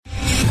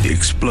the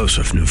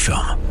explosive new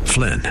film,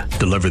 Flynn,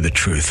 Deliver the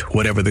Truth,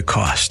 Whatever the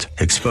Cost,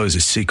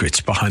 exposes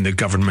secrets behind the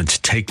government's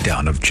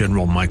takedown of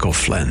General Michael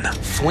Flynn.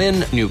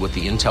 Flynn knew what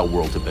the intel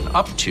world had been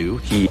up to.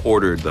 He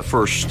ordered the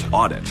first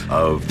audit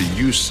of the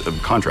use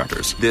of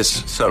contractors.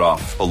 This set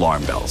off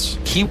alarm bells.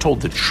 He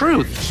told the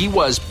truth. He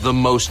was the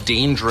most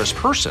dangerous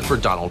person for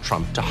Donald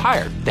Trump to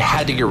hire. They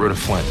had to get rid of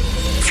Flynn.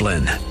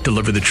 Flynn,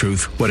 Deliver the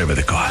Truth, Whatever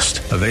the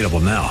Cost. Available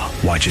now.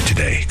 Watch it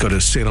today. Go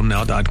to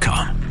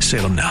salemnow.com.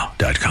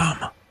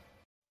 salemnow.com.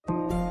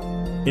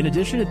 In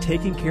addition to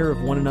taking care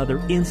of one another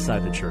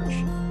inside the church,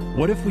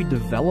 what if we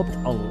developed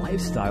a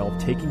lifestyle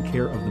of taking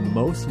care of the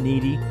most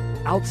needy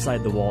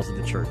outside the walls of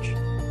the church?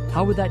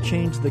 How would that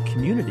change the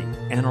community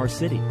and our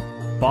city?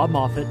 Bob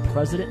Moffett,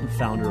 president and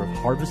founder of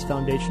Harvest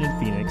Foundation in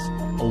Phoenix,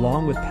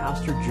 along with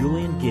Pastor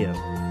Julian Gibb,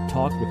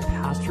 talk with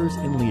pastors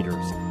and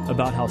leaders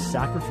about how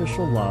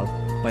sacrificial love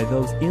by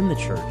those in the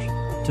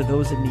church to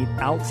those in need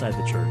outside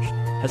the church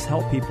has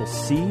helped people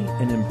see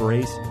and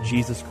embrace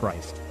Jesus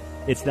Christ.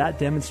 It's that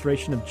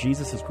demonstration of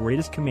Jesus'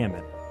 greatest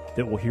commandment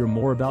that we'll hear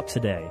more about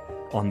today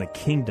on The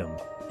Kingdom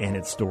and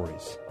Its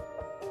Stories.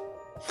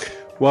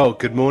 Well,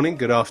 good morning,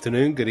 good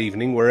afternoon, good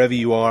evening, wherever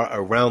you are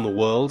around the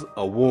world,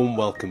 a warm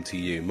welcome to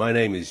you. My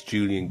name is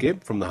Julian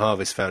Gibb from the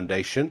Harvest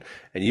Foundation,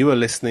 and you are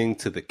listening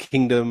to The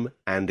Kingdom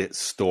and Its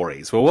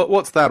Stories. Well,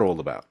 what's that all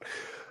about?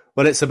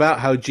 Well, it's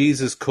about how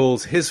Jesus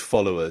calls his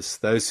followers,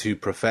 those who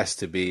profess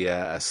to be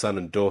a son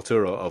and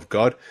daughter of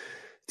God,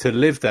 to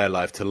live their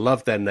life, to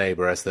love their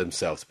neighbor as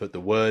themselves, to put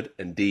the word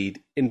and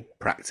deed in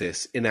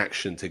practice, in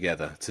action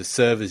together, to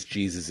serve as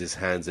Jesus'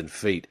 hands and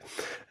feet.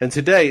 And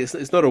today,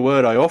 it's not a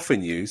word I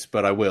often use,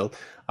 but I will.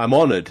 I'm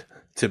honored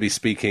to be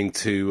speaking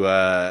to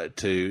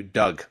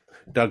Doug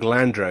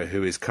Landro,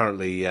 who is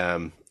currently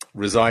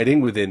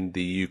residing within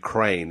the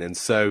Ukraine. And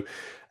so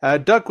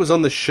Doug was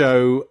on the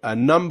show a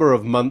number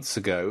of months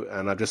ago,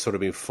 and I've just sort of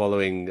been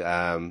following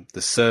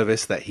the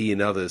service that he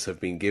and others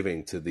have been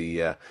giving to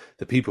the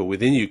people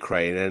within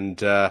Ukraine, and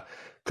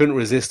couldn't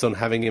resist on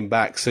having him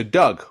back. So,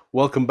 Doug,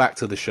 welcome back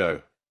to the show.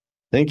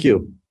 Thank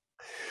you.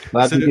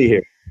 Glad to be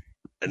here.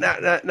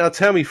 Now,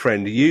 tell me,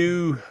 friend,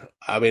 in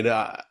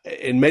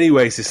many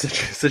ways,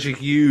 it's such a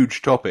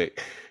huge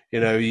topic. You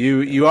know,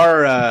 you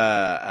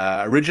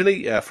are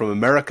originally from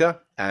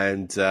America.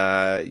 And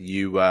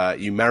you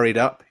married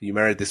up. You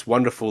married this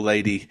wonderful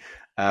lady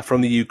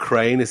from the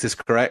Ukraine. Is this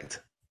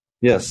correct?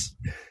 Yes.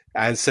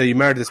 And so you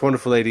married this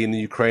wonderful lady in the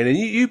Ukraine, and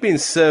you've been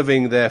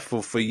serving there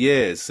for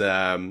years.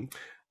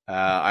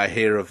 I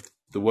hear of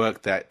the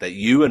work that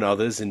you and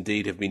others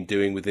indeed have been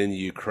doing within the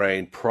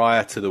Ukraine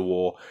prior to the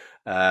war,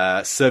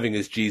 serving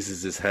as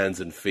Jesus' hands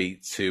and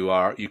feet to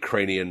our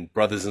Ukrainian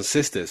brothers and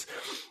sisters.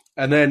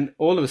 And then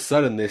all of a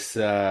sudden this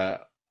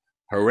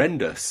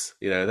horrendous,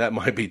 that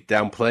might be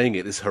downplaying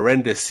it, this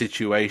horrendous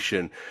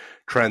situation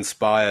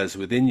transpires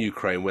within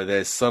Ukraine, where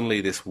there's suddenly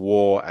this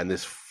war and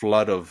this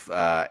flood of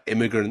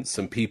immigrants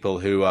and people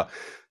who are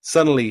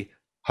suddenly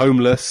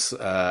homeless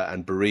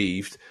and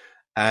bereaved.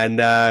 And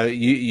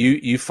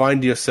you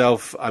find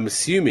yourself, I'm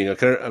assuming, I'm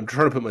trying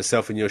to put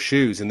myself in your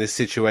shoes in this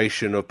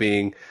situation of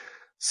being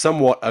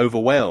somewhat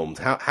overwhelmed.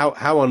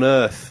 How on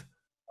earth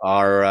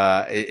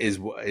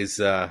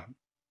is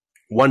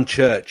one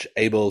church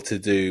able to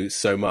do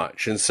so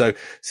much? And so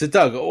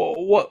Doug,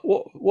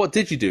 what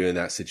did you do in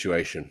that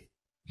situation?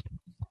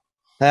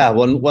 Yeah,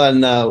 when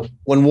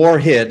war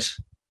hit,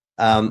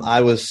 I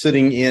was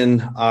sitting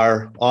in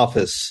our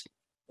office.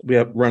 We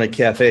run a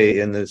cafe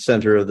in the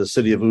center of the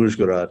city of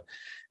Uzhgorod,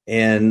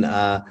 and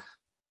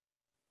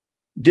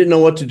didn't know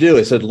what to do.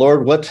 I said,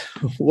 Lord, what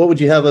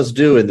would you have us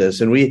do in this?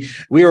 And we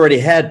already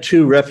had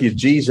 2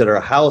 refugees at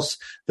our house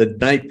the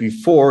night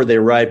before. They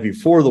arrived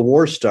before the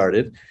war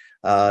started.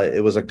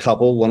 It was a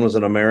couple. One was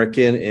an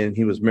American, and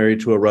he was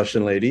married to a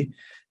Russian lady,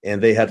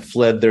 and they had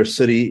fled their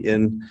city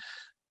in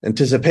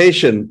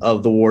anticipation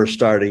of the war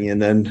starting. And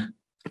then,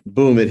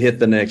 boom, it hit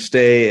the next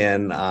day,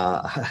 and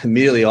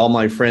immediately all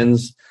my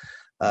friends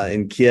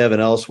in Kiev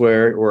and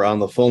elsewhere were on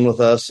the phone with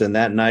us. And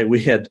that night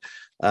we had,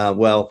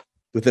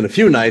 within a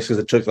few nights, because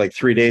it took like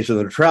 3 days for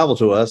them to travel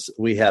to us,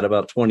 we had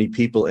about 20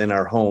 people in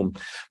our home.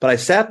 But I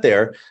sat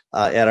there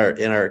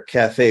in our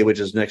cafe, which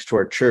is next to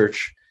our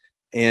church,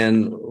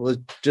 and was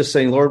just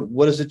saying, Lord,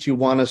 what is it you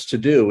want us to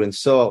do? And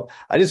so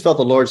I just felt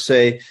the Lord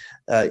say,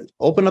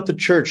 open up the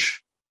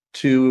church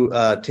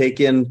to take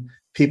in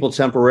people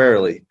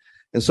temporarily.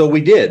 And so we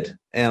did.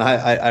 And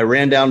I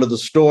ran down to the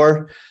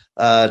store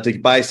to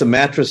buy some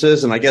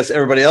mattresses. And I guess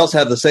everybody else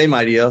had the same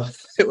idea.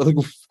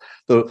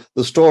 The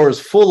store was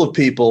full of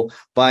people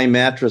buying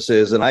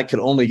mattresses, and I could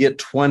only get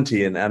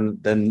 20, and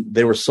then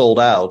they were sold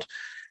out.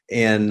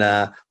 And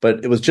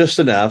but it was just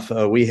enough.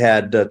 We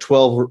had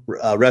 12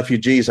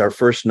 refugees our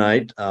first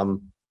night.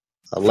 11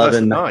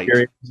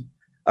 Nigerians.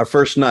 Our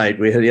first night,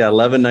 we had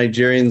 11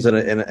 Nigerians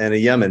and a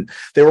Yemen.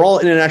 They were all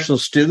international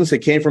students. They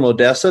came from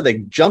Odessa. They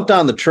jumped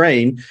on the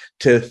train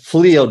to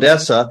flee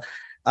Odessa.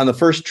 On the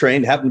first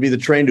train, happened to be the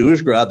train to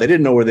Uzhgorod. They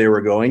didn't know where they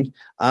were going.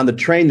 On the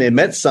train, they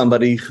met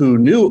somebody who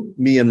knew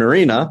me and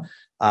Marina.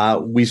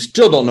 We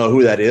still don't know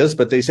who that is,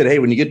 but they said, hey,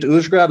 when you get to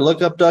Uzhgrad,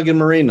 look up Doug and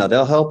Marina.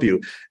 They'll help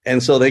you.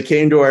 And so they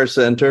came to our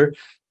center,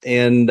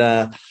 and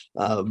by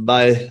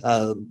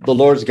the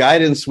Lord's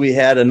guidance, we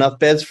had enough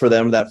beds for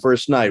them that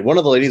first night. One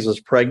of the ladies was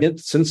pregnant.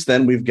 Since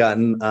then, we've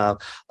gotten a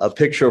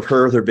picture of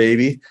her with her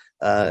baby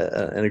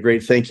and a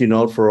great thank you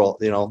note for all,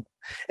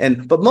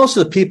 but most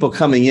of the people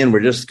coming in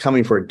were just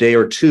coming for a day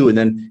or two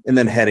and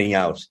then heading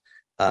out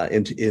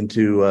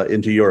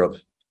into Europe.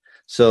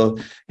 So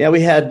yeah,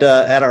 we had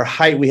at our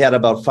height, we had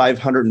about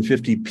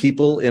 550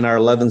 people in our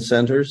 11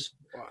 centers.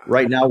 Wow.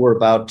 Right now we're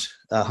about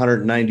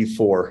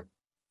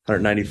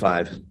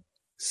 195.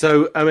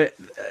 So, I mean,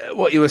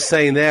 what you were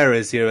saying there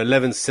is,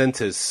 11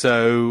 centers.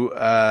 So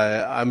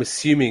I'm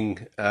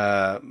assuming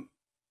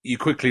you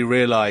quickly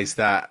realized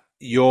that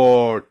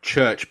your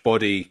church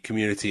body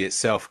community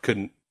itself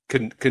couldn't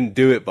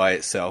do it by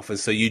itself, and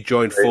so you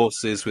joined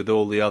forces with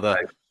all the other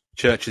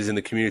churches in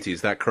the community.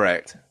 Is that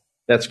correct?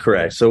 That's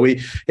correct. So we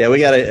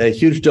got a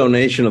huge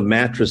donation of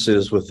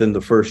mattresses within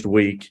the first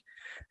week,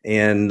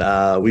 and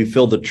we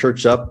filled the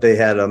church up. They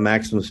had a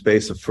maximum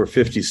space for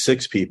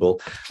 56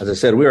 people. As I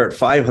said, we were at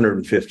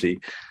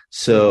 550.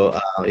 So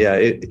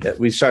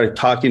we started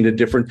talking to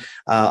different.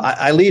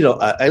 I lead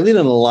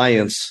an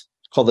alliance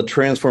called the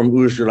Transform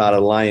Uzhgrad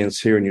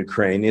Alliance here in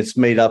Ukraine. It's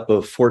made up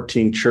of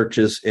 14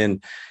 churches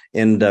and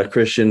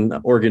Christian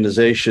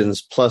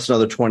organizations, plus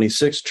another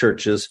 26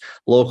 churches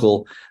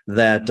local,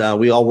 that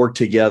we all work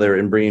together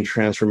in bringing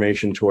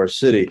transformation to our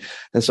city.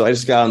 And so I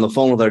just got on the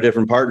phone with our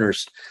different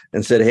partners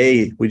and said,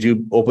 hey, would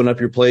you open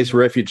up your place for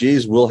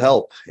refugees? We'll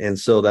help. And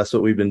so that's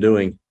what we've been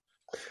doing.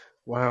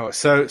 Wow.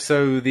 So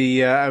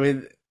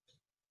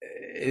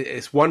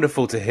it's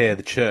wonderful to hear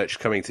the church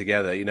coming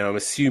together. I'm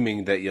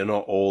assuming that you're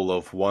not all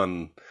of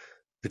one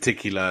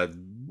particular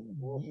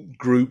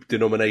group,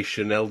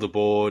 denomination, elder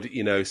board,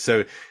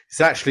 so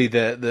it's actually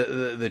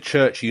the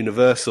church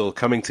universal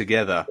coming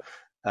together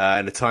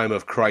in a time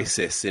of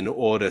crisis in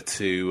order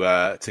to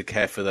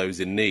care for those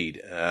in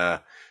need,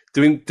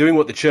 doing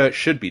what the church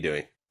should be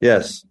doing.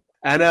 Yes.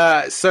 And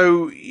this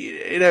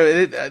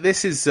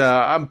is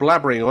I'm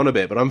blabbering on a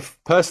bit, but I'm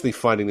personally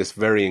finding this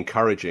very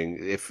encouraging,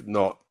 if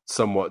not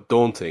somewhat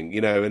daunting,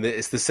 and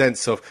it's the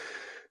sense of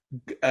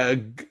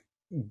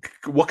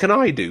what can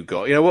I do,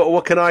 God?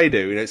 What can I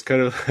do? It's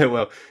kind of,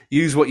 well,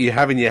 use what you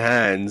have in your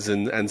hands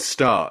and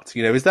start.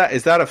 Is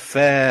that a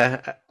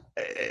fair?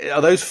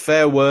 Are those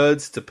fair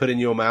words to put in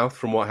your mouth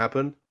from what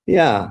happened?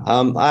 Yeah,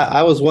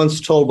 I was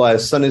once told by a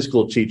Sunday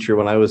school teacher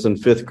when I was in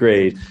 5th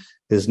grade.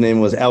 His name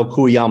was Al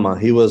Kuyama.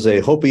 He was a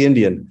Hopi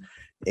Indian,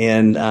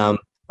 and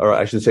or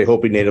I should say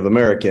Hopi Native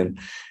American.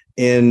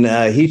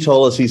 And he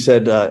told us, he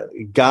said,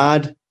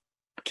 God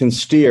can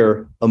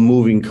steer a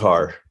moving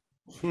car.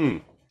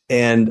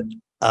 And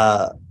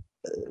the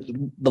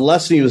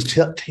lesson he was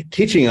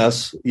teaching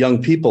us,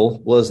 young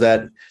people, was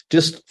that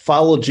just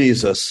follow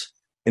Jesus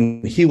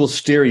and he will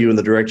steer you in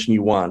the direction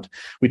you want.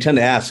 We tend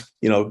to ask,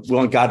 we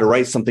want God to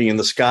write something in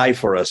the sky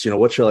for us.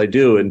 What shall I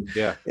do? And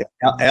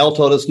Al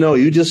told us, no,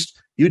 you just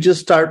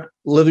start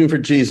living for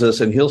Jesus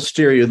and he'll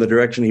steer you in the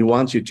direction he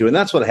wants you to. And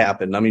that's what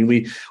happened. I mean,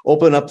 we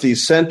open up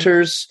these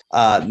centers.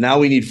 Now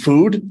we need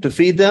food to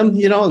feed them,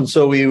 and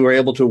so we were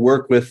able to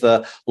work with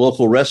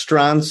local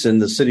restaurants,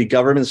 and the city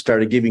government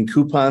started giving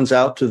coupons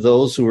out to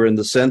those who were in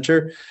the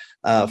center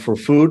for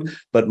food.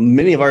 But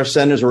many of our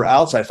centers were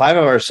outside. 5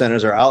 of our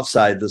centers are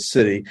outside the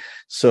city.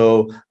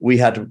 So we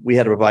had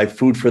to provide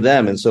food for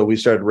them. And so we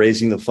started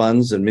raising the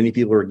funds, and many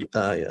people were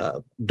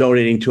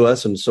donating to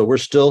us. And so we're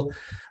still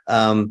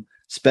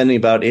spending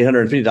about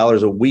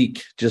 $850 a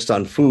week just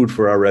on food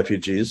for our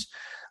refugees.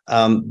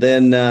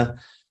 Then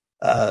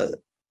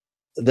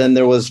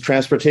there was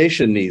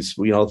transportation needs.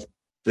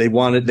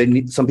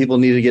 Some people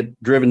needed to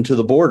get driven to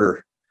the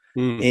border.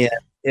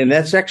 And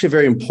that's actually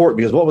very important,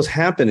 because what was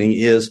happening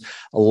is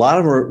a lot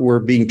of them were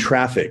being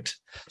trafficked.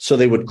 So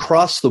they would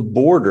cross the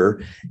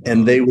border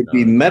and they would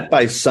be met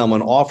by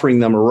someone offering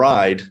them a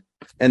ride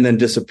and then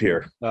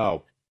disappear.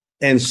 Oh.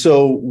 And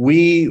so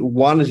we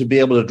wanted to be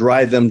able to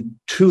drive them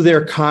to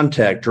their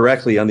contact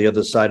directly on the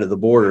other side of the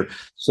border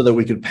so that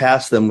we could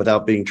pass them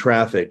without being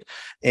trafficked.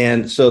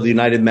 And so the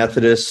United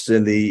Methodists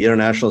and the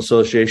International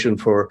Association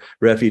for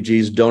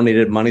Refugees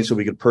donated money so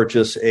we could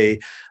purchase a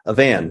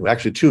van,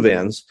 actually 2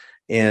 vans,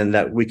 and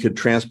that we could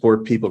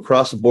transport people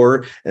across the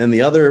border. And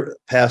the other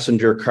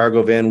passenger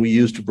cargo van we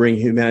used to bring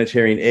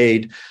humanitarian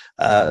aid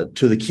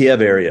to the Kiev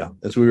area,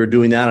 as we were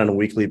doing that on a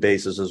weekly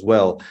basis as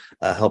well,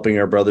 helping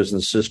our brothers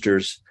and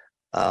sisters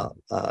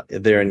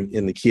there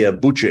in the Kiev,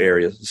 Bucha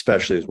area,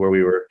 especially, is where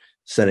we were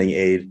sending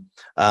aid.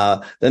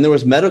 Then there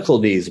was medical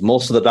needs.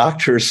 Most of the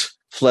doctors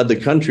fled the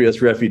country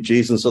as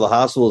refugees, and so the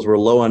hospitals were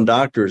low on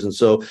doctors. And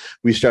so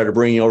we started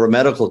bringing over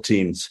medical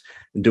teams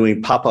and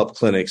doing pop-up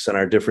clinics in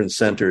our different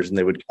centers, and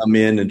they would come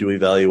in and do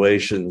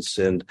evaluations.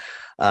 And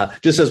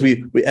just as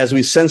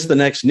we sense the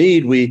next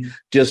need, we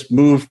just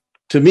move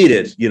to meet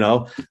it.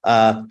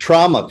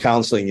 Trauma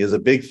counseling is a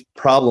big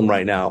problem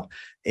right now.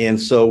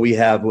 And so we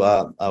have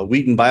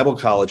Wheaton Bible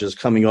College is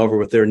coming over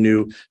with their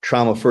new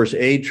trauma first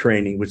aid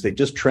training, which they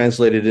just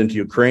translated into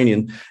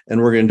Ukrainian.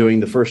 And we're going to be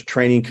doing the first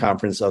training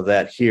conference of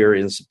that here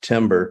in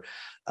September.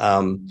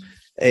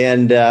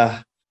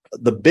 The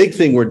big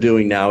thing we're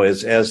doing now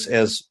is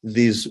as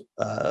these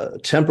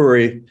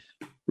temporary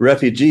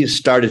refugees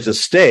started to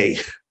stay,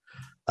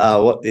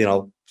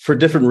 for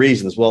different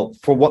reasons. Well,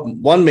 for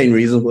one main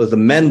reason was the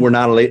men were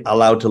not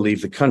allowed to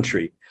leave the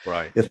country.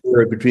 Right. If they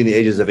were between the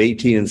ages of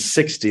 18 and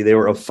 60, they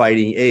were of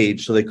fighting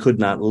age, so they could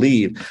not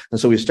leave. And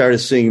so we started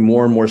seeing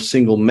more and more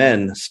single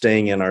men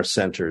staying in our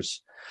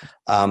centers.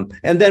 And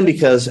then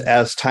because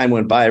as time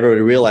went by, everybody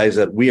realized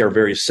that we are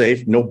very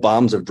safe. No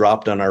bombs have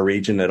dropped on our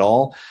region at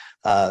all.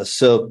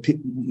 So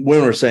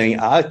women were saying,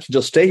 I can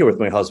just stay here with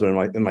my husband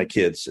and my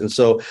kids. And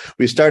so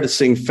we started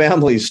seeing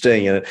families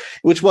staying in it,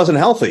 which wasn't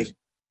healthy.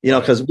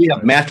 Because we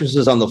have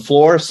mattresses on the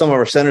floor. Some of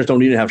our centers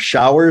don't even have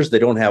showers. They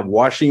don't have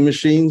washing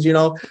machines, they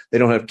don't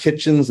have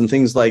kitchens and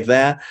things like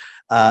that.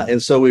 And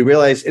so we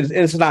realized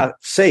it's not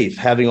safe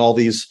having all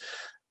these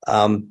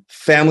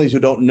families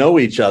who don't know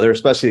each other,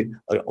 especially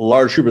a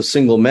large group of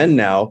single men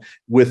now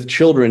with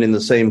children in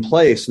the same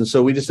place. And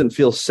so we just didn't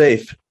feel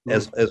safe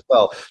as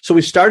well. So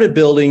we started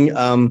building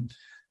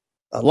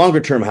longer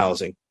term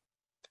housing.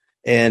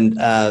 And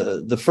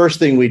the first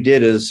thing we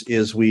did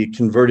is we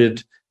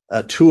converted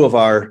two of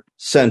our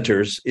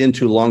centers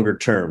into longer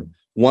term.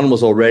 One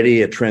was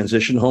already a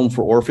transition home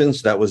for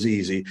orphans. That was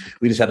easy.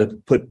 We just had to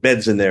put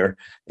beds in there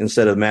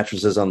instead of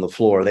mattresses on the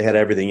floor. They had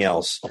everything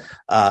else.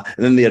 And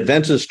then the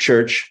Adventist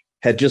Church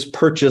had just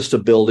purchased a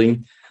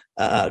building,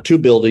 two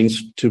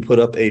buildings to put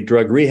up a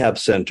drug rehab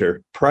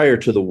center prior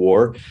to the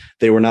war.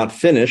 They were not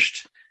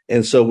finished.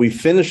 And so we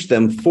finished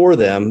them for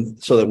them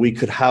so that we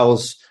could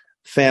house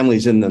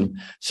families in them.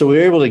 So we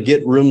were able to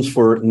get rooms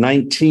for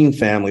 19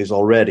 families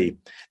already.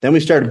 Then we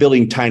started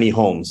building tiny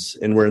homes,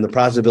 and we're in the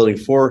process of building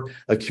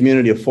a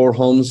community of 4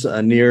 homes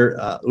near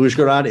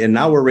Uzhgorod, and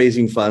now we're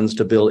raising funds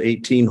to build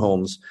 18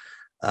 homes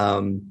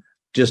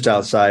just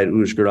outside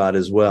Uzhgorod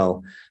as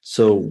well.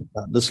 So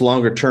this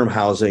longer-term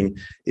housing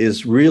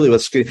is really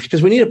what's good,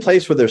 because we need a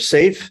place where they're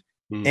safe,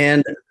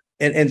 and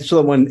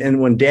so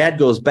when Dad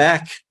goes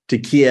back to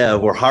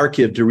Kiev or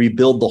Kharkiv to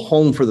rebuild the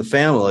home for the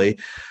family,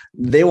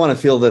 they want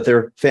to feel that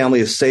their family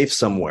is safe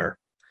somewhere.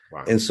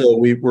 Wow. And so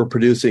we're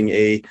producing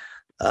a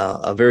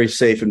very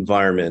safe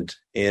environment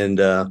and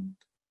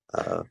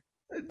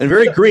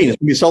very green. It's going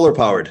to be solar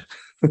powered.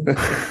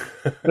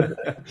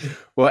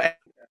 Well,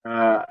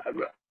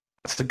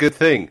 it's a good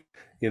thing,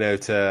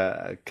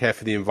 to care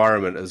for the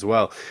environment as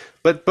well.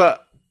 But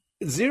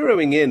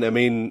zeroing in, I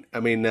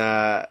mean,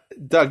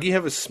 Doug, you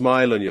have a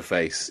smile on your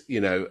face,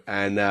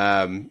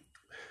 and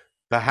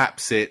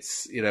perhaps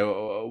it's,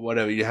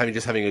 whatever, you're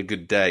just having a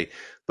good day.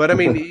 But I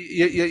mean,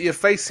 you're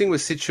facing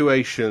with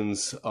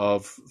situations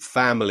of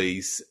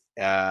families.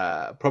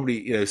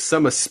 Probably,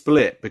 some are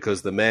split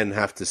because the men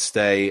have to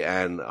stay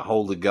and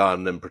hold a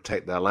gun and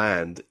protect their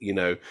land.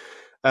 It's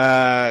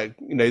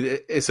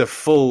a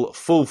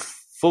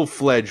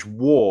full-fledged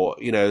war.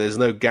 There's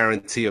no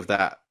guarantee of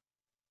that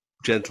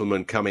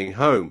gentleman coming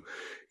home.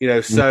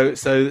 So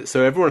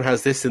everyone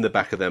has this in the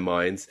back of their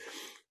minds.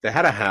 They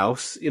had a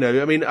house.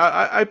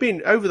 I've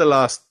been over the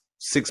last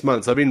 6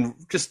 months. I've been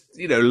just,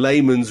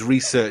 layman's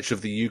research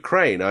of the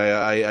Ukraine.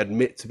 I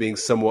admit to being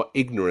somewhat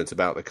ignorant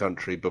about the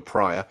country, but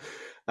prior,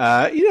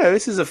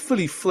 this is a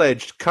fully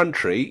fledged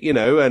country,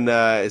 and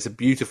it's a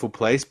beautiful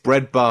place,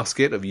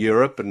 breadbasket of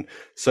Europe and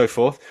so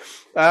forth.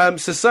 So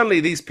suddenly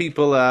these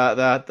people,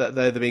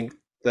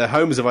 their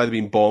homes have either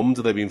been bombed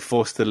or they've been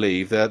forced to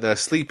leave. They're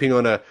sleeping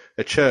on a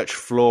church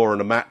floor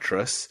on a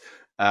mattress,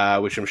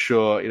 which I'm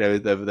sure,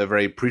 they're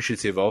very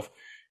appreciative of.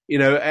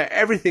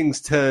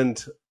 Everything's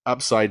turned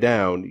upside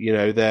down.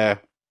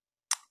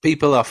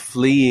 People are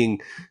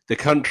fleeing the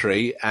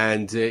country,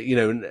 and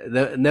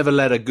never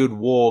let a good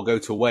war go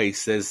to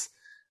waste. There's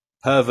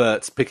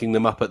perverts picking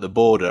them up at the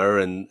border,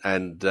 and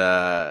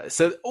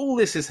so all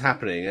this is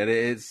happening, and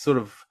it's sort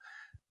of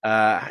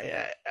how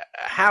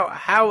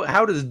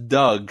does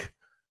Doug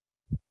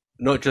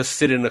not just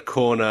sit in a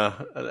corner?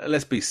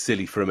 Let's be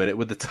silly for a minute,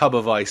 with a tub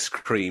of ice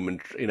cream, and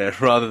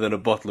rather than a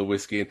bottle of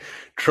whiskey, and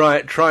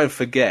try and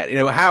forget.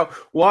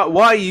 Why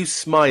are you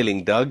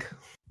smiling, Doug?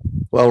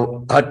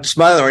 Well, I'm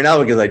smiling right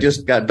now because I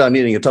just got done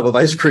eating a tub of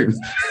ice cream.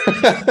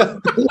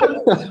 Well,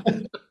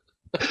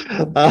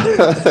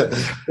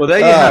 there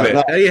you have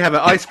it. There you have it.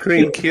 Ice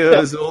cream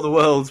cures all the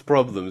world's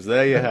problems.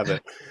 There you have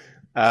it.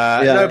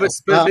 But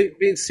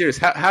being serious,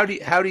 how do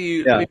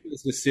you? Let me put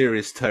this in a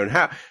serious tone.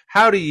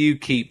 How do you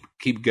keep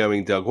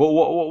going, Doug?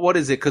 What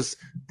is it? Because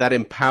that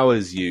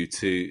empowers you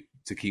to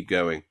keep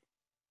going.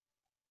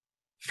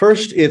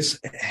 First, it's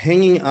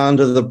hanging on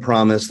to the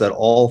promise that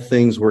all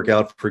things work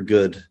out for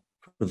good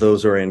for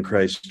those who are in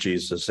Christ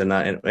Jesus.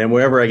 And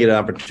wherever I get an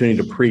opportunity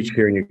to preach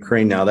here in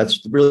Ukraine now,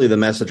 that's really the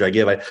message I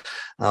give.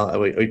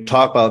 We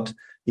talk about,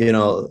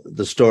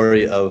 the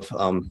story of,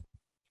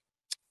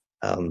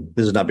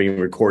 this is not being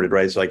recorded,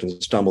 right? So I can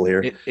stumble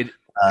here.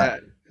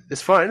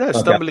 It's fine. No,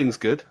 stumbling's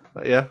good.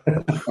 Yeah.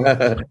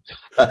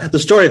 The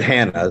story of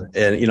Hannah,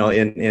 and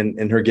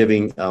in her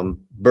giving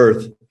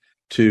birth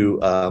to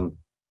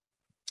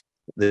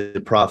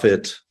the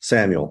prophet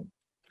Samuel,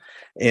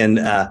 and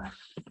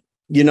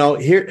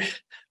here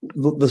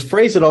the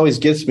phrase that always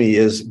gets me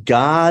is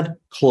God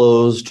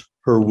closed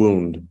her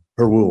womb.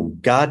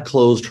 God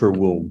closed her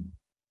womb.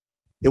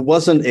 It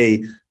wasn't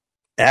a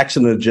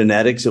accident of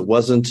genetics. It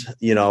wasn't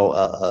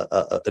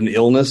an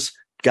illness.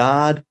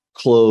 God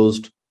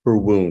closed her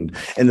wound.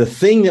 And the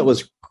thing that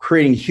was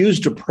creating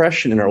huge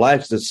depression in her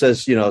life, because it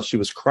says, she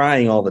was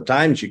crying all the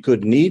time. She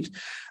couldn't eat.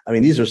 I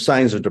mean, these are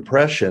signs of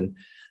depression,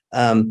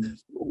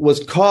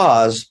 was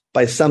caused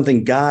by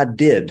something God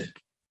did.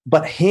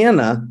 But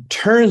Hannah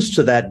turns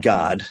to that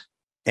God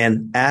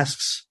and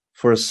asks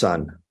for a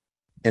son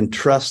and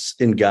trusts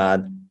in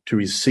God to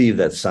receive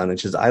that son. And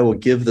says, I will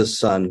give the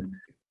son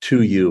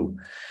to you.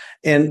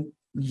 And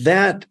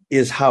that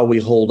is how we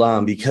hold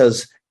on,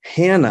 because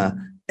Hannah,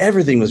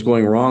 everything was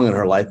going wrong in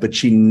her life, but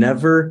she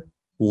never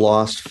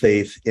lost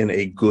faith in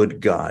a good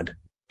God.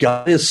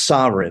 God is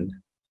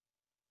sovereign.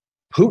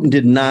 Putin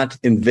did not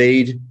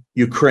invade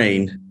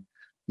Ukraine.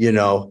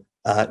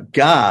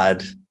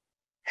 God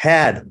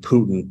had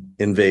Putin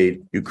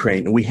invade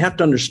Ukraine. And we have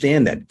to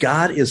understand that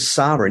God is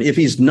sovereign. If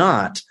he's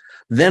not,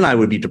 then I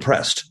would be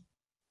depressed.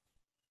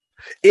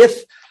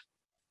 If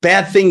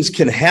bad things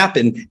can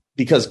happen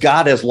because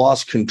God has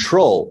lost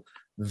control,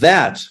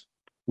 that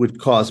would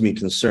cause me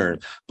concern.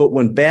 But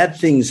when bad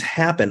things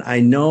happen, I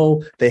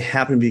know they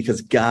happen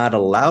because God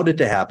allowed it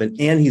to happen,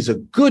 and he's a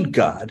good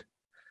God.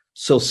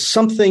 So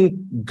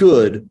something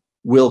good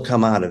will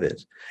come out of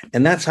it.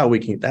 And that's how we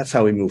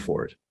move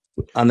forward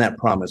on that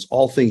promise.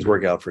 All things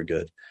work out for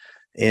good.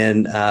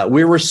 And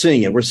we're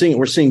seeing it. We're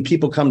seeing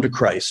people come to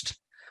Christ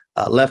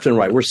left and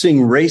right. We're seeing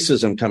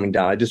racism coming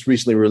down. I just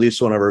recently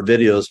released one of our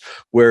videos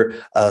where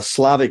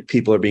Slavic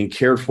people are being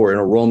cared for in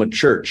a Roma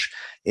church.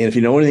 And if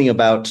you know anything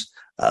about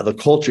the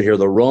culture here,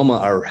 the Roma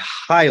are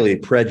highly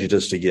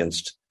prejudiced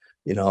against,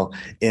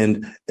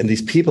 and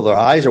these people, their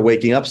eyes are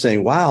waking up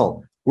saying,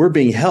 wow, we're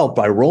being helped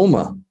by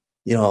Roma,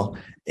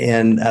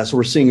 and so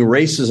we're seeing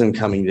racism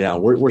coming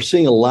down. We're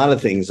seeing a lot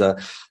of things.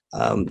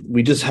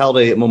 We just held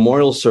a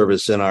memorial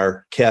service in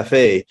our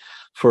cafe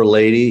for a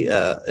lady,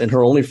 and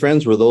her only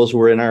friends were those who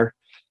were in our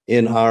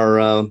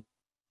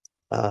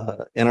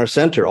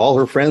center. All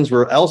her friends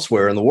were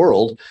elsewhere in the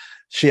world.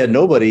 She had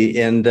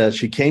nobody, and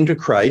she came to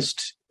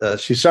Christ.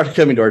 She started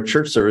coming to our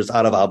church service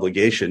out of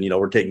obligation.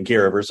 We're taking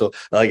care of her, so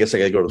I guess I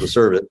got to go to the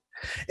service.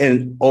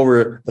 And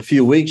over a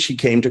few weeks, she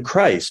came to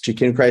Christ. She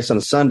came to Christ on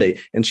a Sunday,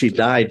 and she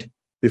died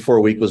before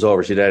a week was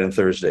over. She died on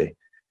Thursday,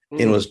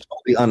 and it was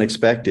totally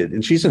unexpected.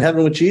 And she's in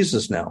heaven with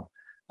Jesus now.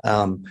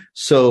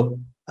 So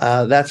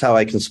that's how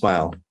I can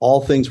smile.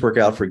 All things work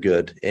out for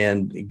good,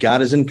 and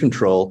God is in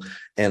control,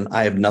 and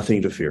I have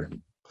nothing to fear.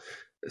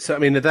 So, I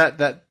mean,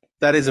 that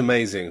is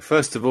amazing.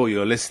 First of all,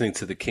 you're listening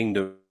to the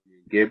Kingdom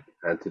Gib,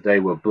 and today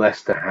we're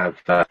blessed to have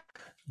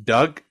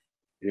Doug,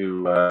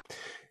 who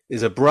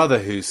is a brother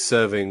who's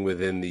serving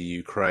within the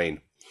Ukraine.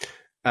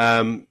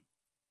 So,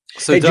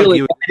 hey, Doug,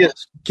 Julie,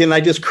 can I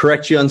just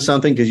correct you on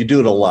something, because you do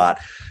it a lot,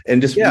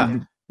 and just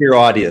for your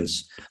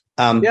audience.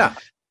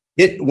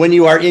 When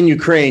you are in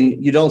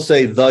Ukraine, you don't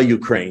say the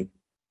Ukraine,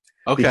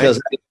 okay, because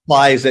it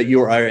implies that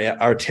you are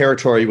our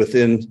territory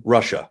within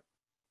Russia.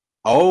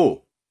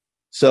 Oh,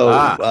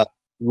 so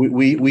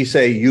we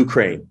say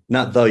Ukraine,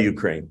 not the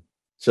Ukraine.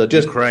 So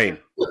just Ukraine.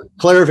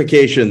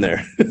 Clarification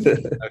there.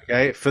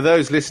 Okay. For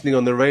those listening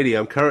on the radio,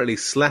 I'm currently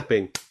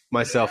slapping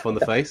myself on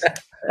the face.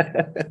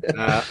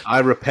 I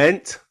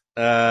repent.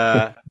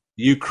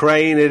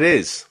 Ukraine it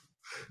is.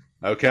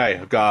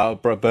 Okay. I'll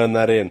burn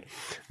that in.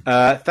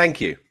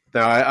 Thank you.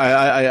 Now,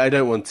 I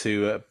don't want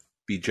to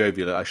be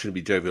jovial. I shouldn't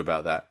be jovial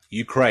about that.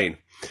 Ukraine.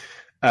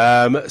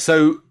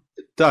 So,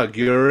 Doug,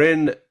 you're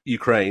in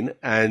Ukraine,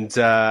 and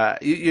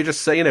you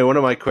just say, one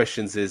of my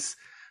questions is,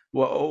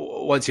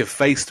 well, once you're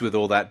faced with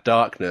all that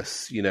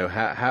darkness,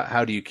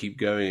 how do you keep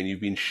going? And you've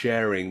been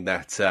sharing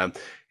that,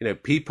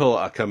 people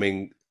are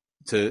coming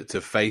to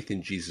faith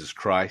in Jesus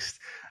Christ.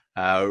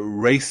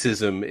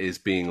 Racism is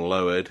being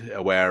lowered,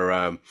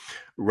 where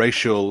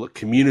racial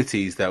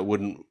communities that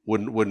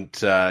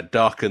wouldn't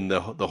darken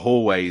the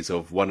hallways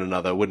of one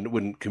another,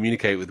 wouldn't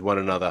communicate with one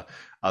another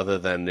other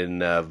than in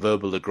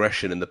verbal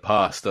aggression in the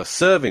past, are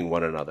serving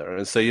one another.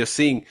 And so you're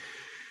seeing,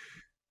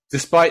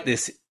 despite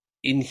this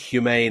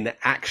inhumane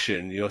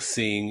action, you're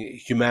seeing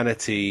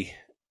humanity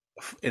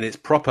in its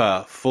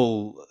proper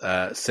full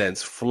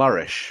sense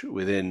flourish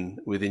within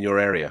your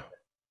area.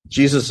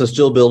 Jesus is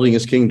still building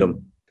his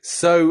kingdom.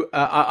 So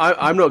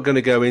I'm not going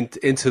to go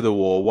into the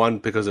war, one,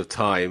 because of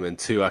time, and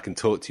two, I can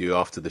talk to you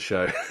after the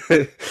show.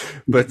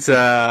 But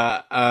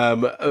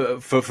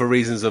for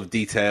reasons of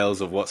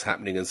details of what's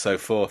happening and so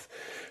forth.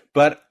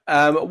 But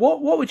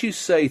what would you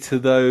say to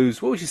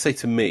those? What would you say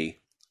to me?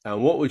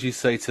 And what would you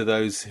say to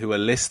those who are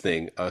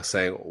listening, are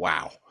saying,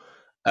 wow,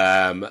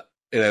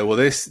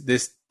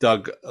 this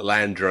Doug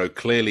Landro,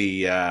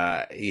 clearly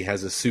he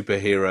has a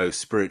superhero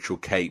spiritual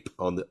cape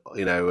on,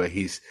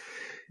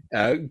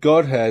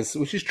 God has,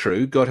 which is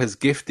true, God has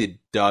gifted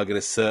Doug in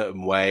a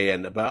certain way,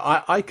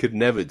 but I could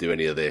never do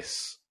any of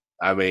this.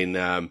 I mean,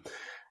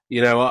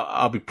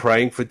 I'll be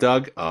praying for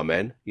Doug,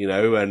 amen,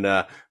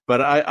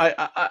 but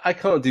I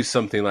can't do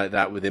something like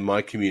that within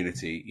my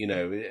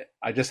community.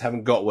 I just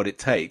haven't got what it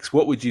takes.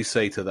 What would you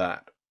say to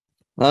that?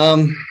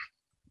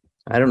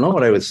 I don't know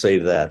what I would say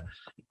to that.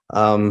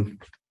 I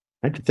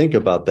have to think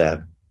about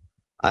that.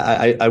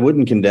 I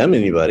wouldn't condemn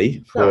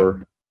anybody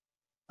for,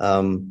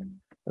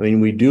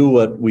 we do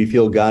what we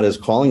feel God is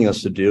calling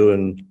us to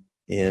do.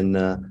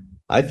 And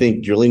I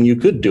think, Julian, you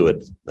could do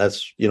it.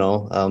 That's,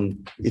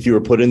 if you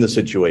were put in the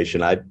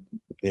situation,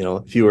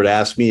 if you were to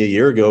ask me a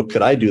year ago,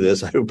 could I do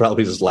this? I would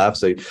probably just laugh,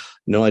 say,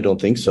 no, I don't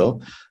think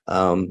so.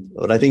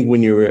 But I think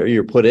when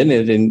you're put in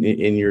it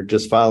and you're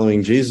just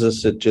following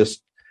Jesus, it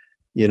just,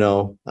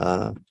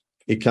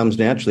 it comes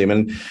naturally. I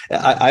mean,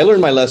 I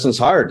learned my lessons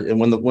hard. And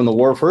when the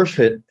war first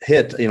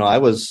hit, I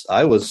was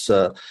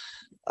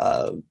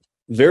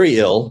very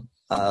ill.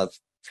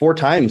 4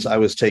 times I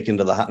was taken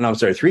to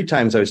the 3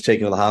 times I was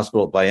taken to the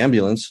hospital by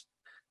ambulance,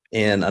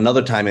 and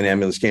another time an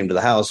ambulance came to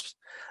the house.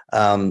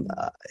 And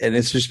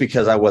it's just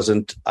because I was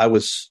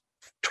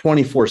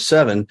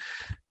 24/7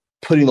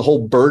 putting the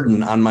whole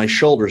burden on my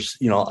shoulders.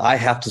 I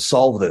have to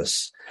solve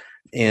this.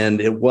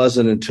 And it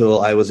wasn't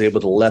until I was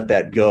able to let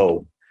that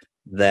go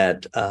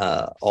that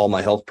all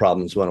my health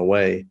problems went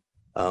away.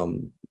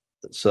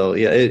 So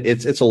yeah,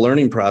 it's a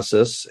learning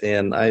process.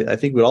 And I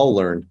think we all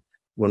learn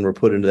when we're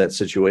put into that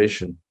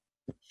situation.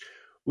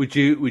 Would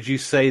you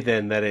say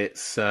then that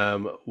it's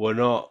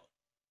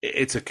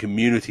it's a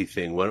community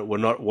thing? We're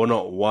not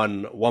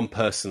one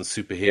person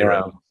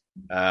superhero.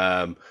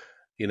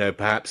 Yeah.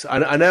 Perhaps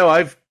I know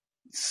I've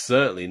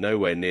certainly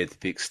nowhere near to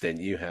the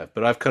extent you have,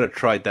 but I've kind of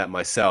tried that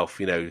myself.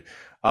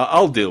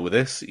 I'll deal with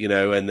this,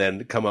 and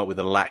then come up with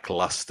a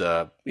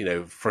lackluster,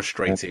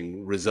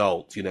 frustrating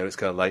result. It's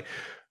kind of like,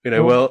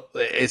 well,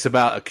 it's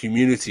about a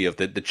community of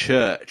the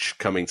church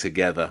coming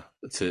together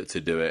to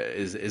do it.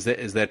 Is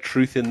there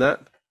truth in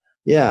that?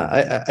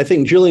 Yeah, I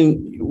think,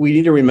 Julian, we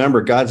need to remember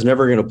God's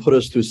never going to put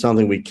us through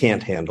something we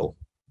can't handle.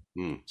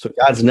 So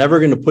God's never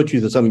going to put you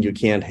through something you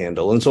can't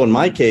handle. And so in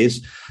my case,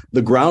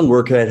 the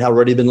groundwork had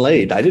already been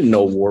laid. I didn't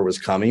know war was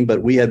coming,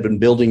 but we had been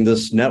building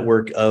this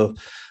network of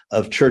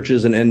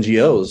churches and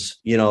NGOs,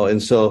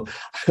 and so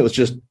it was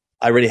just,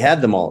 I already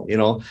had them all.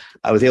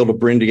 I was able to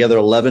bring together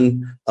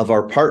 11 of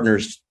our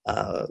partners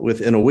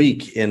within a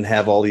week and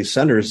have all these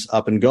centers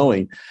up and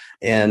going.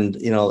 And,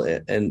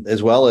 and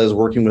as well as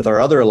working with our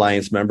other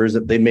alliance members,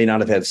 that they may not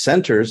have had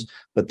centers,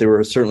 but they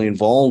were certainly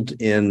involved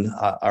in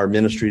our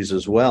ministries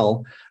as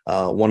well.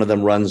 One of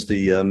them runs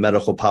the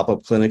medical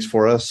pop-up clinics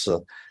for us.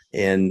 So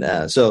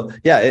the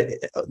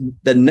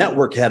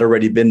network had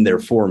already been there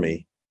for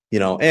me,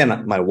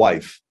 and my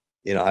wife.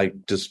 I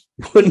just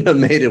wouldn't have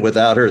made it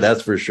without her.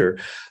 That's for sure.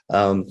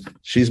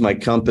 She's my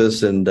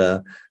compass and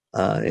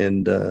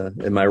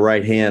my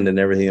right hand in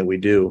everything that we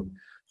do.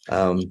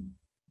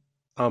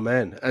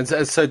 Amen. And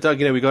so Doug,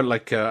 we got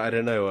like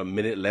a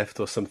minute left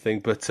or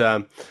something. But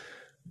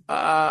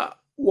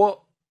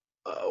what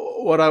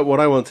I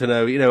want to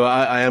know,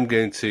 I am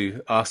going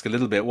to ask a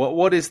little bit.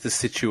 What is the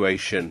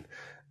situation?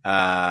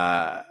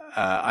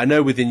 I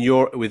know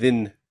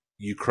within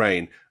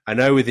Ukraine. I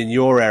know within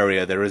your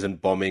area there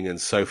isn't bombing and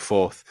so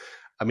forth.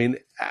 I mean,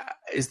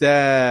 is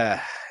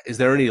there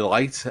any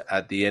light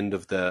at the end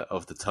of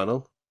the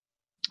tunnel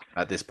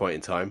at this point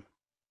in time?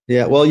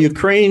 Yeah, well,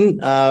 Ukraine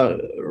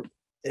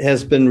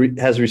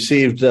has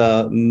received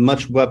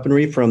much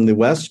weaponry from the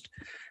West,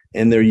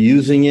 and they're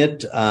using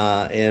it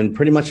and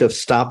pretty much have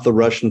stopped the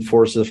Russian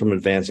forces from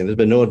advancing. There's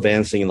been no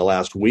advancing in the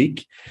last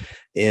week.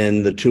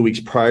 In the 2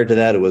 weeks prior to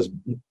that, it was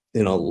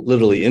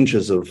literally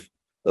inches of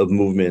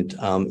movement.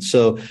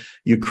 So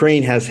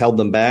Ukraine has held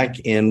them back,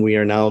 and we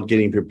are now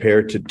getting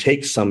prepared to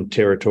take some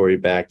territory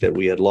back that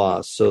we had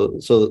lost. So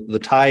the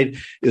tide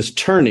is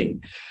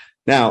turning.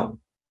 Now,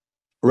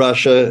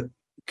 Russia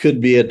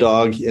could be a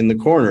dog in the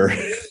corner.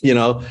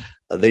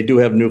 They do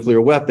have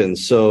nuclear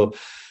weapons. So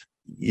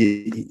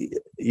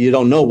you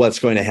don't know what's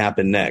going to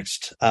happen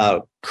next.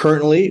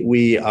 Currently,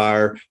 we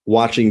are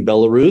watching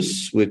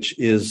Belarus, which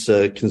is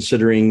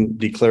considering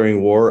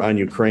declaring war on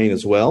Ukraine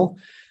as well.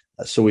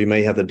 So we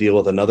may have to deal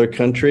with another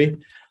country.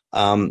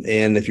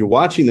 And if you're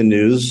watching the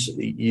news,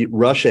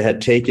 Russia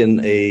had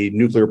taken a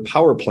nuclear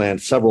power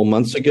plant several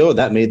months ago.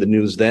 That made the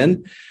news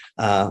then,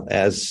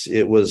 as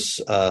it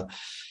was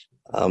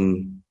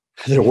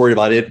they're worried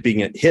about it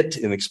being hit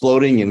and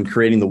exploding and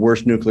creating the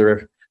worst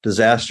nuclear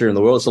disaster in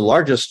the world. It's the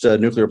largest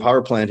nuclear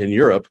power plant in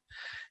Europe.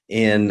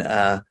 And,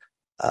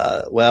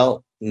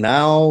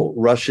 now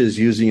Russia is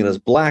using it as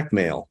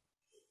blackmail.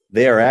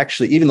 They are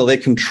actually, even though they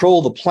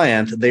control the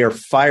plant, they are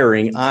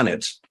firing on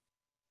it,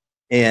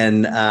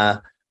 and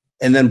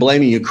then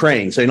blaming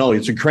Ukraine. Saying, "No,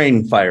 it's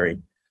Ukraine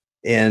firing,"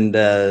 and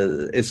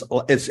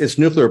it's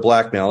nuclear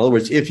blackmail. In other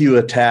words, if you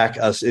attack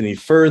us any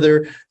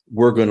further,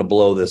 we're going to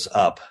blow this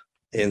up.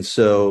 And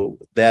so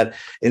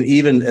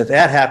even if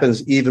that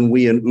happens, even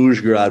we in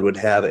Uzhhorod would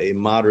have a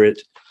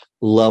moderate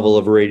level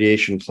of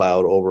radiation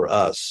cloud over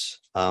us.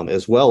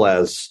 as well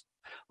as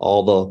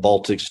all the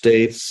Baltic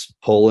states,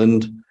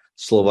 Poland,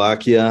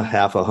 Slovakia,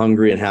 half of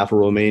Hungary and half of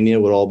Romania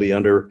would all be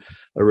under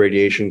a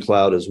radiation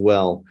cloud as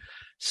well.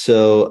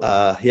 So,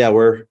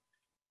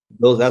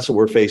 that's what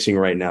we're facing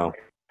right now.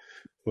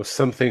 Well,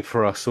 something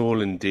for us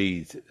all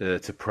indeed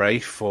to pray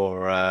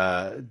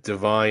for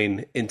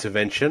divine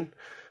intervention,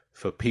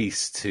 for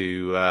peace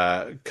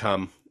to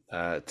come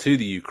to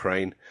the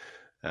Ukraine.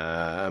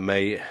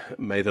 May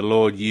the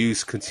Lord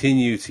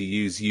continue to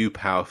use you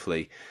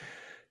powerfully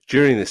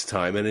during this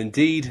time, and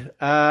indeed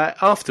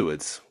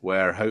afterwards,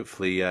 where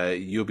hopefully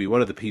you'll be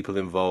one of the people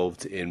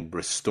involved in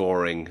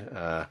restoring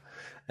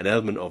an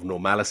element of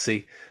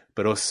normalcy,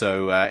 but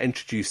also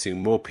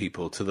introducing more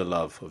people to the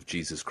love of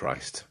Jesus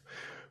Christ.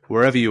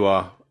 Wherever you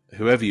are,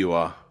 whoever you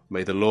are,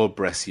 may the Lord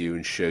bless you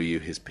and show you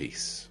his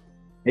peace.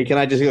 Hey, can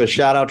I just give a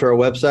shout out to our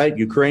website,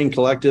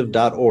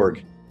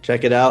 ukrainecollective.org.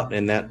 Check it out,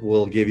 and that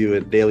will give you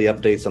daily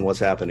updates on what's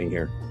happening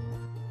here.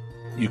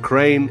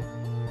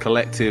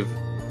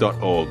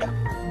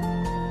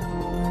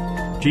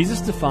 ukrainecollective.org.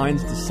 Jesus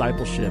defines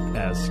discipleship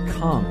as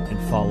come and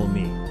follow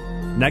me.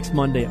 Next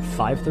Monday at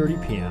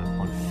 5:30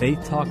 p.m. on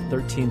Faith Talk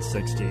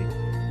 1360,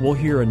 we'll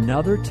hear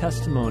another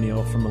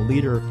testimonial from a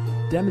leader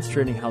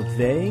demonstrating how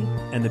they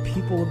and the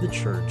people of the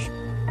church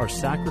are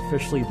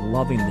sacrificially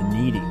loving the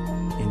needy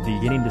and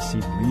beginning to see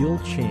real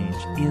change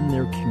in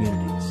their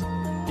communities.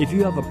 If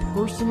you have a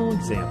personal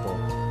example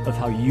of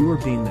how you are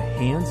being the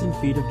hands and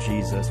feet of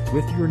Jesus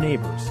with your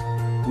neighbors,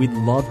 we'd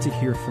love to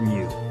hear from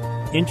you.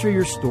 Enter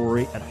your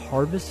story at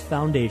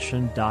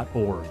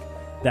harvestfoundation.org.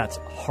 That's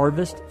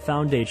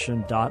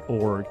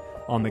harvestfoundation.org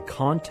on the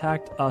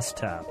Contact Us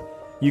tab.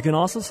 You can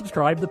also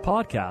subscribe to the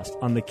podcast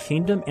on The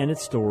Kingdom and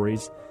Its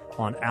Stories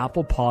on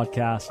Apple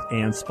Podcasts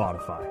and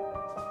Spotify.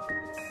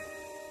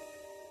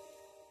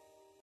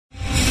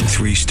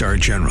 3-star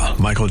General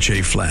Michael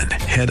J. Flynn,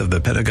 head of the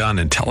Pentagon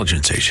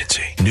Intelligence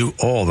Agency, knew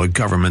all the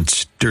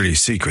government's dirty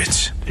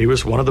secrets. He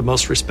was one of the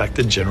most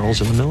respected generals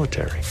in the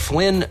military.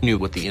 Flynn knew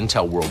what the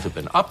intel world had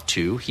been up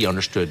to. He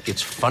understood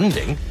its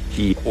funding.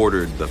 He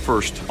ordered the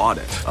first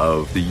audit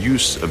of the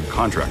use of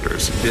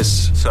contractors.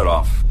 This set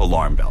off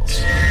alarm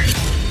bells.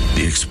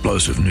 The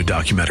explosive new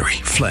documentary,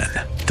 Flynn,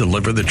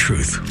 Deliver the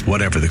Truth,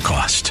 Whatever the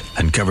Cost,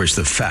 uncovers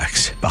the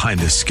facts behind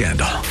this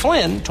scandal.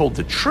 Flynn told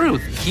the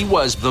truth. He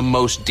was the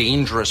most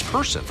dangerous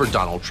person for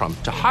Donald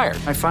Trump to hire.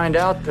 I find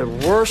out the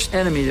worst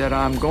enemy that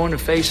I'm going to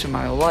face in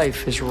my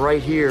life is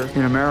right here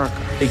in America.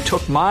 They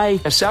took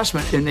my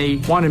assessment and they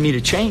wanted me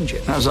to change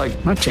it. And I was like,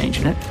 I'm not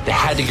changing it. They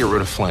had to get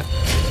rid of Flynn.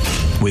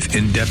 With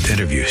in-depth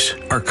interviews,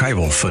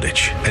 archival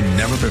footage, and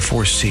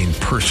never-before-seen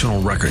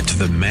personal records of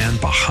the man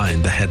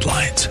behind the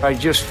headlines. I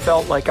just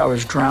felt like I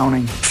was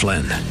drowning.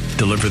 Flynn,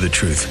 Deliver the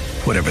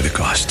Truth, Whatever the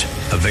Cost.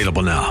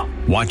 Available now.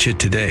 Watch it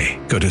today.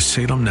 Go to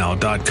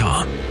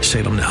salemnow.com.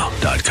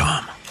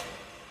 salemnow.com.